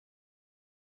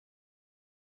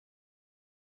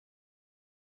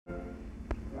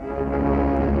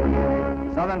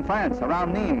Southern France,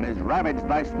 around Nîmes, is ravaged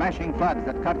by smashing floods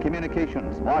that cut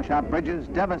communications, wash out bridges,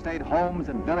 devastate homes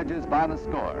and villages by the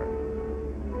score.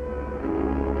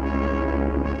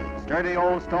 Sturdy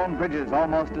old stone bridges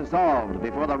almost dissolved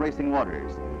before the racing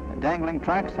waters. The dangling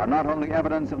tracks are not only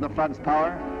evidence of the flood's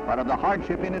power, but of the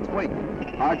hardship in its wake.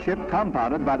 Hardship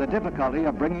compounded by the difficulty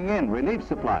of bringing in relief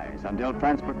supplies until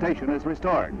transportation is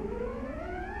restored.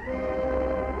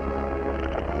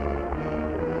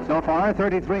 So far,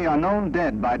 33 are known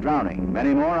dead by drowning.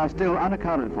 Many more are still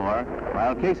unaccounted for,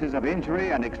 while cases of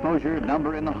injury and exposure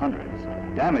number in the hundreds.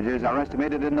 Damages are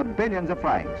estimated in the billions of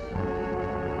francs.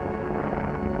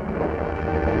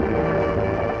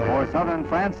 For Southern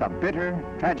France, a bitter,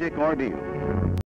 tragic ordeal.